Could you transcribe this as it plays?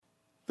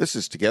This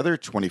is Together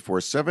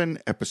 24/7,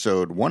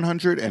 episode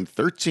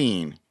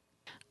 113.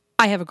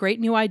 I have a great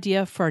new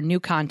idea for a new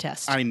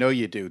contest. I know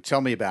you do. Tell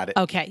me about it.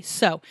 Okay,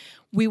 so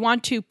we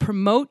want to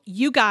promote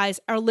you guys,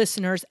 our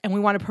listeners, and we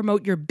want to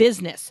promote your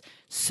business.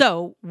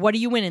 So what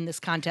do you win in this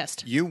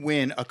contest? You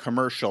win a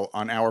commercial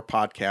on our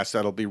podcast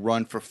that'll be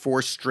run for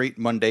 4 straight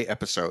Monday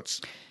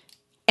episodes.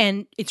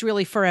 And it's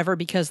really forever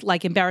because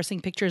like embarrassing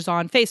pictures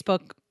on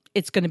Facebook,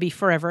 it's going to be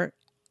forever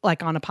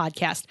like on a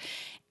podcast.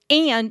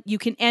 And you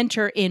can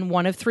enter in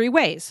one of 3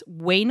 ways.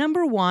 Way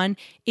number 1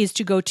 is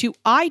to go to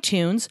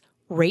iTunes,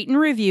 rate and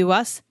review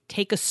us,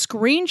 take a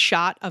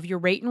screenshot of your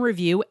rate and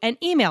review, and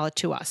email it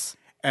to us.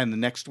 And the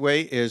next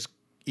way is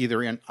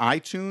either in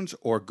iTunes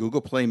or Google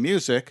Play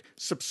Music,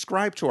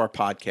 subscribe to our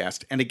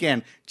podcast. And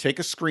again, take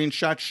a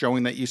screenshot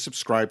showing that you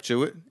subscribe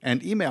to it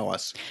and email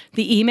us.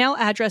 The email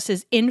address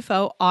is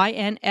info,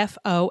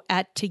 I-N-F-O,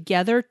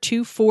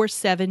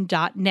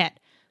 @together247.net.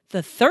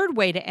 The third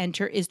way to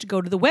enter is to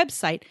go to the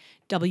website,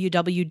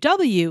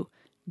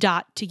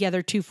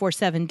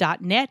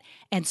 www.together247.net,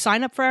 and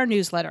sign up for our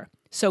newsletter.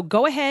 So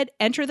go ahead,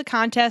 enter the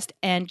contest,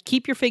 and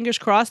keep your fingers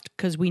crossed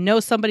because we know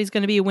somebody's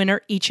going to be a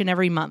winner each and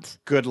every month.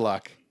 Good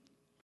luck.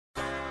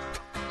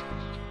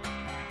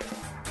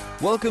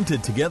 Welcome to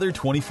Together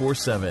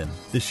 24/7,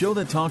 the show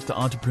that talks to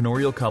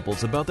entrepreneurial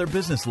couples about their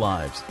business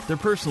lives, their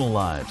personal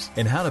lives,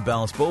 and how to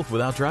balance both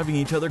without driving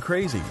each other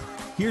crazy.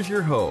 Here's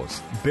your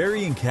hosts,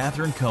 Barry and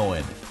Catherine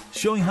Cohen,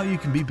 showing how you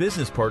can be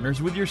business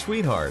partners with your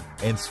sweetheart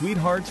and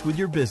sweethearts with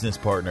your business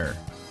partner.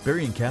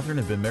 Barry and Catherine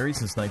have been married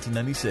since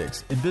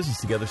 1996, in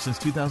business together since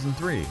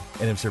 2003,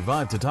 and have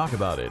survived to talk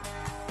about it.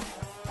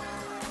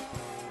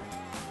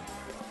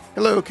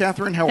 Hello,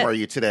 Catherine. How are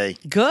you today?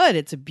 Good.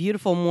 It's a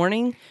beautiful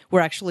morning.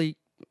 We're actually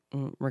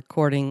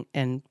recording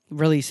and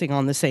releasing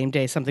on the same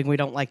day, something we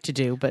don't like to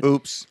do. But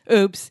Oops.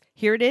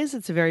 Here it is.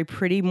 It's a very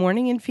pretty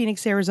morning in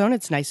Phoenix, Arizona.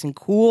 It's nice and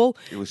cool.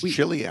 It was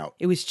chilly out.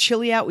 It was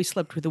chilly out. We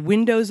slept with the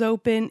windows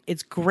open.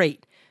 It's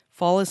great.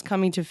 Fall is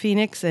coming to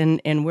Phoenix, and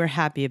we're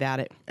happy about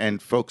it.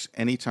 And folks,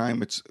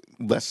 anytime it's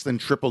less than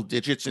triple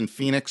digits in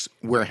Phoenix,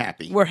 we're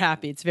happy. We're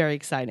happy. It's very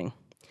exciting.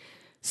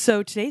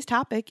 So today's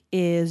topic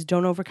is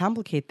don't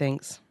overcomplicate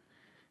things.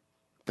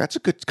 That's a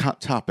good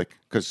topic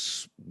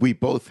because we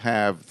both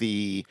have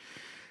the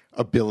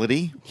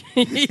ability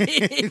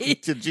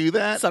to do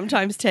that.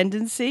 Sometimes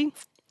tendency.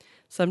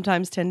 So I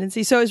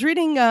was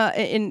reading,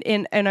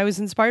 and I was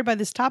inspired by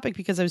this topic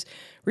because I was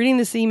reading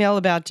this email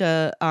about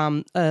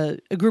a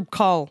group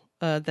call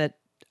that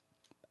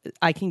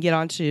I can get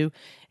onto.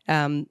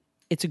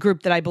 It's a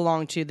group that I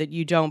belong to that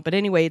you don't. But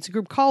anyway, it's a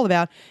group call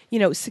about,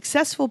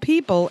 successful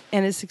people,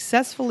 and as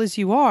successful as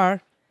you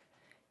are.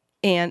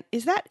 And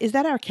is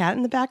that our cat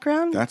in the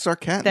background? That's our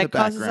cat in the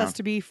background. That causes us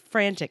to be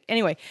frantic.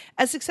 Anyway,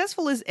 as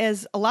successful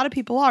as a lot of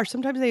people are,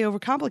 sometimes they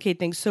overcomplicate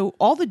things. So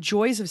all the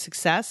joys of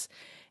success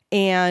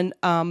and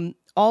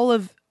all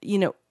of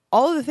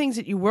the things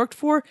that you worked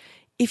for,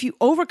 if you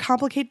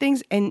overcomplicate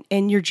things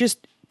and you're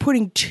just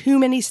putting too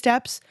many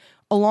steps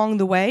along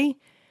the way,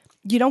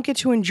 you don't get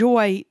to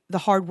enjoy the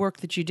hard work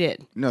that you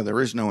did. No,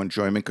 there is no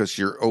enjoyment because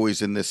you're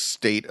always in this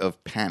state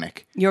of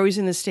panic.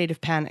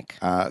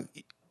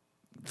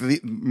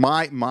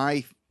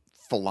 My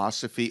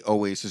philosophy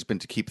always has been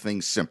to keep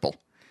things simple.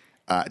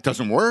 It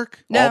doesn't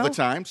work all the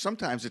time.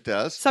 Sometimes it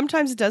does.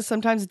 Sometimes it does.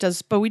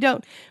 But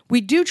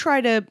we do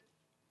try to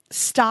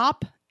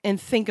stop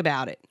and think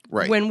about it.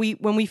 Right. When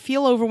we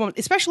feel overwhelmed,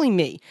 especially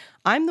me.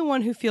 I'm the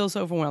one who feels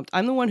overwhelmed.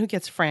 I'm the one who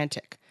gets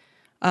frantic.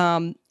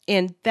 And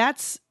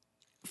that's,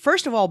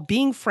 first of all,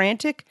 being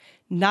frantic,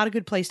 not a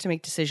good place to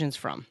make decisions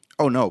from.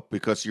 Oh, no,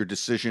 because your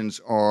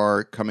decisions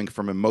are coming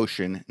from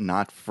emotion,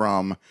 not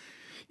from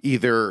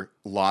either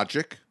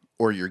logic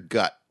or your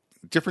gut.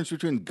 Difference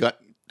between gut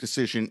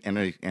decision and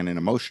an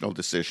emotional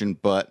decision,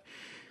 but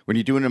when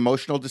you do an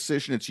emotional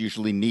decision, it's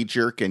usually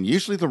knee-jerk and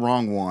usually the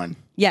wrong one.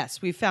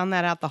 Yes, we found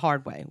that out the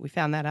hard way.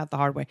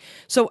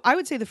 So I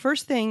would say the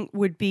first thing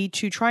would be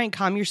to try and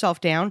calm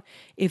yourself down.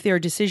 If there are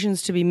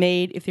decisions to be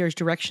made, if there's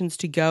directions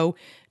to go,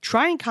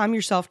 try and calm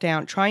yourself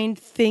down. Try and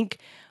think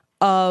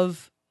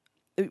of,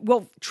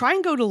 try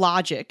and go to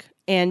logic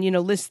and,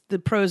 list the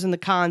pros and the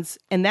cons,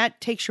 and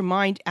that takes your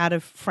mind out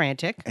of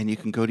frantic. And you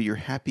can go to your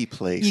happy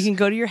place. Place.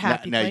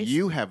 Now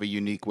you have a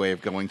unique way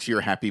of going to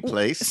your happy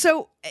place.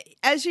 So,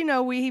 as you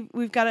know,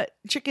 we've got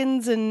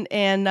chickens and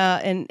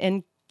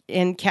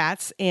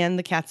cats, and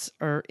the cats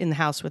are in the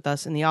house with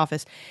us in the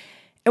office.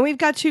 And we've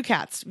got 2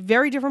 cats,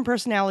 very different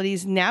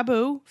personalities.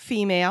 Naboo,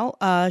 female.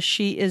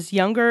 She is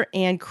younger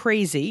and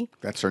crazy.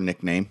 That's her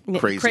nickname.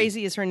 Crazy.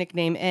 Crazy is her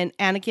nickname. And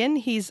Anakin,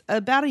 he's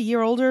about a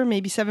year older,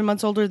 maybe 7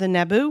 months older than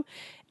Naboo,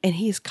 and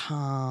he's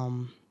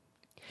calm.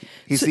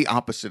 He's the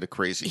opposite of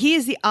crazy. He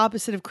is the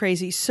opposite of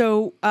crazy.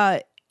 So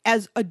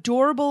as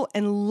adorable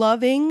and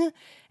loving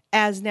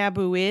as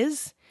Naboo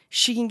is,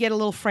 she can get a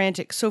little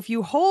frantic. So if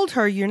you hold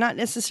her, you're not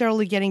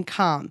necessarily getting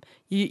calm.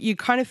 You're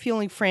kind of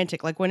feeling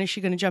frantic, like when is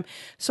she going to jump?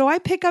 So I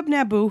pick up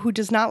Naboo, who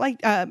does not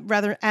like,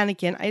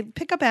 Anakin. I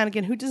pick up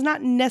Anakin, who does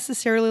not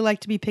necessarily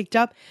like to be picked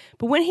up.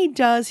 But when he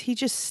does, he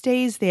just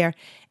stays there.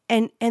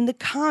 and the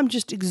calm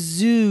just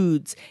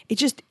exudes.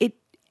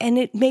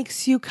 It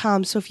makes you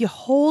calm. So if you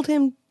hold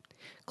him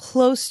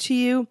close to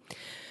you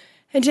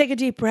and take a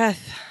deep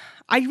breath,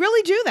 I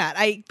really do that.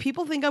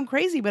 People think I'm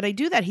crazy, but I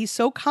do that. He's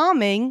so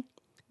calming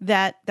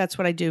that's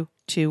what I do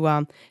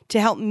to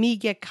help me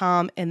get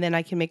calm, and then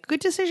I can make good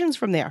decisions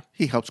from there.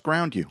 He helps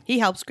ground you. He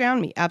helps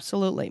ground me,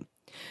 absolutely.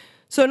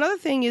 So another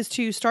thing is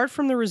to start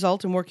from the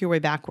result and work your way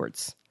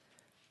backwards.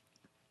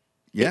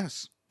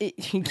 Yes.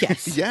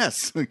 Yes.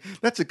 Yes.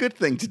 That's a good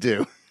thing to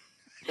do.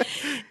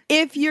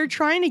 If you're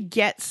trying to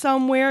get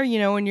somewhere,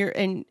 and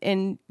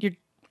you're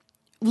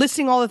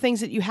listing all the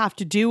things that you have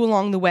to do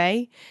along the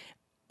way,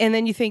 and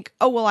then you think,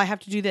 oh, well, I have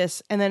to do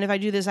this. And then if I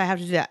do this, I have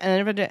to do that. And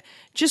then if I do,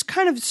 just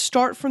kind of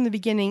start from the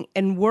beginning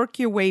and work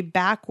your way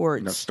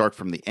backwards. No, start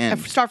from the end.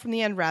 Start from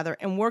the end, rather,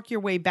 and work your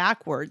way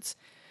backwards.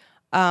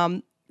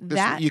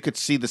 You could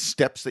see the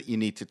steps that you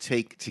need to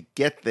take to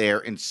get there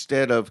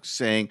instead of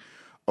saying,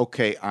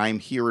 okay, I'm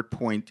here at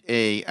point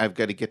A, I've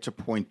got to get to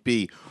point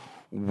B.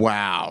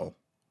 Wow,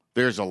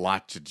 there's a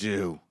lot to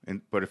do.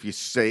 But if you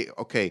say,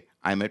 okay,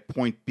 I'm at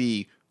point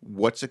B,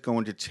 what's it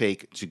going to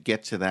take to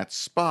get to that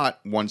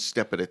spot one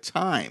step at a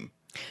time?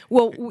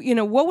 Well,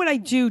 what would I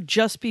do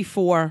just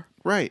before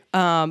right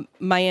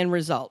my end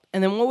result?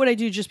 And then what would I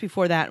do just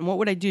before that? And what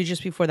would I do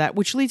just before that?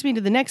 Which leads me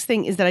to the next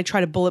thing is that I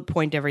try to bullet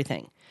point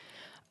everything.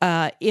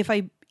 If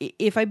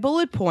I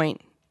bullet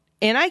point,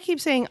 and I keep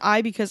saying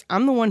I because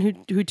I'm the one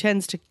who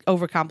tends to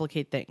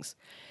overcomplicate things.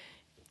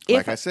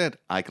 Like I said,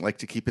 I like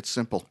to keep it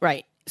simple.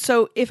 Right.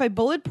 So if I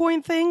bullet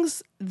point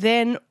things,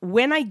 then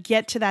when I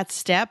get to that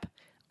step,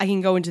 I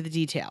can go into the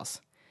details.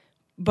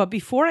 But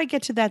before I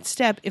get to that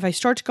step, if I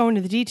start to go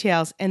into the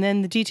details, and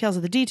then the details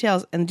of the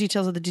details, and the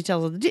details of the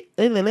details of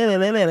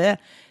the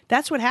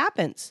that's what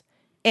happens.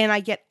 And I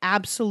get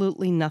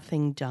absolutely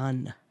nothing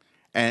done.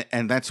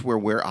 And that's where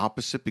we're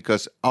opposite,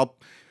 because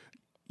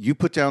you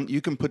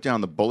can put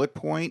down the bullet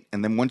point,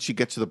 and then once you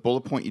get to the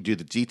bullet point, you do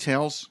the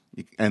details,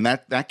 and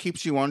that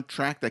keeps you on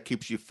track, that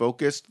keeps you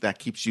focused, that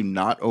keeps you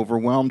not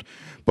overwhelmed.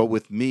 But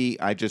with me,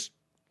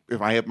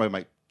 if I have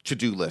my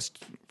to-do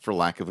list, for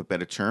lack of a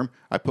better term,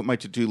 I put my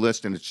to-do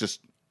list, and it's just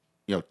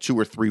 2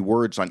 or 3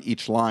 words on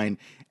each line,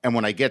 and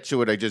when I get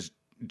to it, I just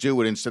do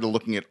it instead of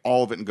looking at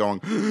all of it and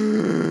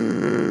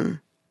going.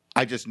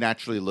 I just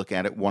naturally look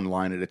at it one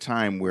line at a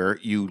time, where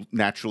you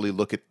naturally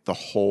look at the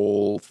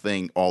whole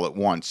thing all at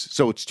once.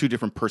 So it's 2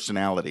 different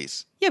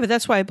personalities. Yeah, but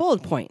that's why I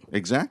bullet point.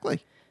 Exactly.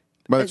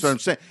 But that's what I'm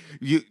saying.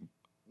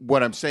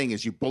 What I'm saying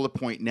is you bullet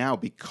point now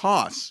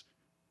because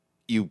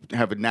you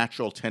have a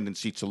natural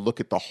tendency to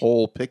look at the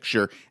whole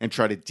picture and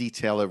try to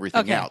detail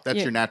everything out.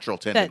 That's your natural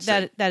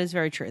tendency. That is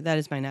very true. That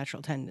is my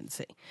natural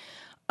tendency.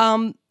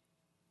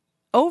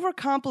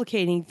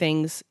 Overcomplicating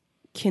things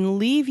can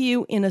leave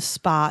you in a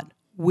spot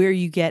where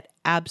you get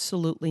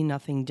absolutely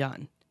nothing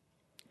done.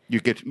 You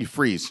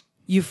freeze.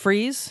 You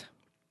freeze.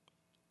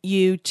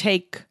 You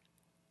take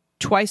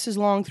twice as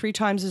long, 3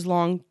 times as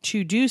long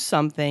to do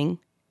something,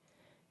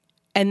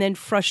 and then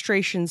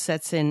frustration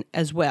sets in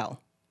as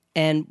well.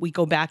 And we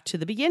go back to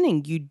the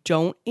beginning. You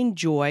don't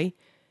enjoy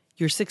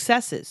your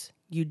successes.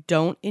 You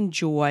don't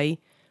enjoy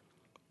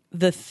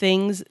the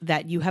things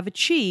that you have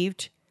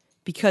achieved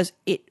because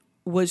it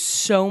was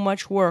so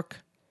much work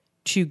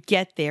to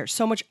get there,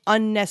 so much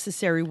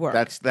unnecessary work.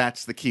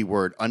 That's the key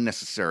word,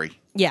 unnecessary.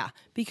 Yeah,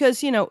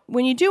 because,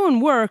 when you're doing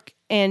work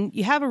and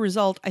you have a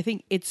result, I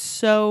think it's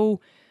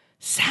so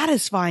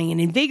satisfying and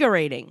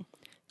invigorating.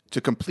 To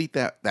complete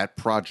that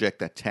project,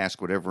 that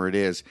task, whatever it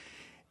is,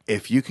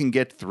 if you can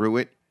get through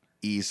it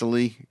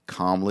easily,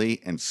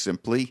 calmly, and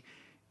simply,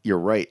 you're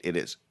right. It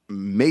is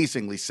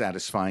amazingly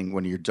satisfying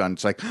when you're done.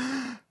 It's like,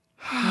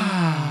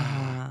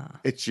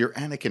 it's your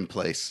Anakin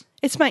place.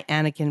 It's my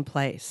Anakin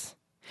place.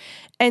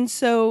 And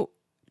so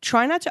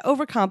try not to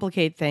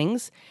overcomplicate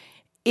things.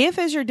 If,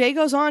 as your day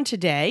goes on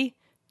today,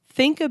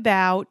 think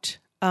about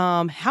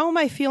how am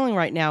I feeling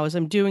right now as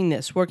I'm doing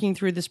this, working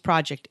through this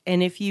project.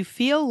 And if you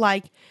feel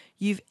like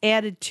you've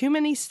added too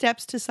many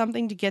steps to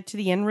something to get to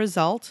the end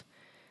result,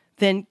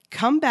 then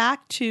come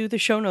back to the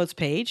show notes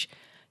page,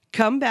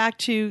 come back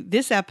to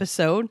this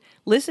episode,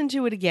 listen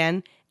to it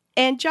again,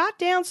 and jot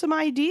down some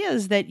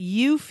ideas that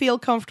you feel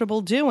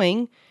comfortable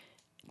doing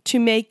to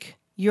make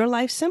your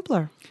life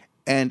simpler.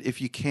 And if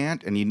you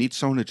can't, and you need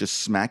someone to just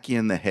smack you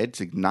in the head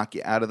to knock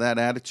you out of that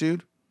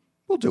attitude,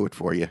 we'll do it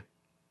for you.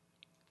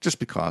 Just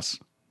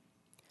because.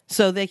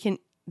 So they can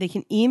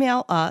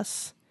email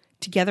us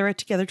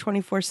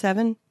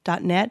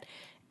together@together247.net,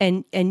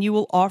 and you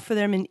will offer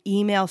them an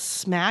email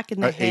smack in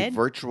the head. A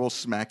virtual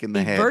smack in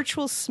the head.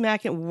 Virtual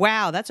smack.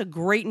 Wow, that's a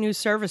great new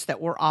service that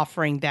we're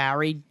offering,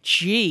 Barry.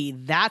 Gee,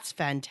 that's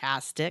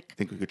fantastic.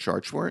 Think we could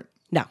charge for it?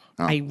 No,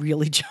 I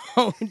really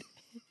don't.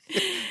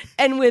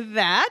 And with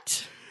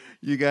that,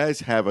 you guys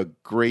have a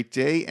great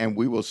day, and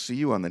we will see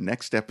you on the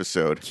next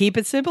episode. Keep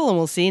it simple, and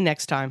we'll see you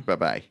next time.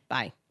 Bye-bye.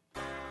 Bye.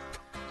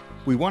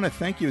 We want to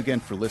thank you again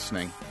for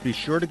listening. Be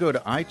sure to go to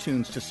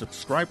iTunes to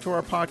subscribe to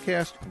our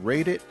podcast,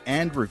 rate it,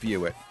 and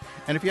review it.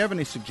 And if you have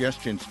any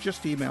suggestions,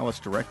 just email us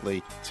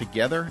directly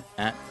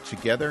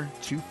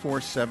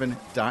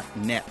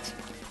together@together247.net.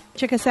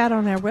 Check us out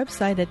on our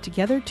website at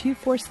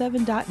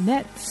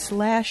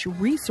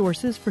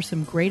together247.net/resources for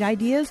some great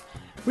ideas,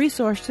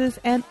 resources,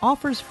 and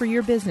offers for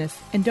your business.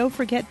 And don't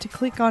forget to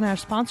click on our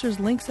sponsors'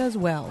 links as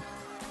well.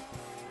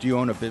 Do you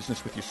own a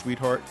business with your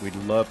sweetheart? We'd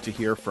love to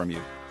hear from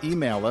you.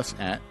 Email us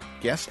at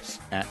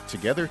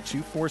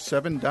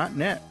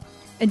guests@together247.net.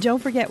 And don't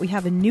forget, we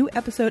have a new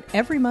episode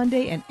every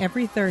Monday and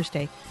every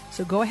Thursday.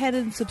 So go ahead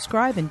and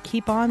subscribe and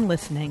keep on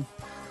listening.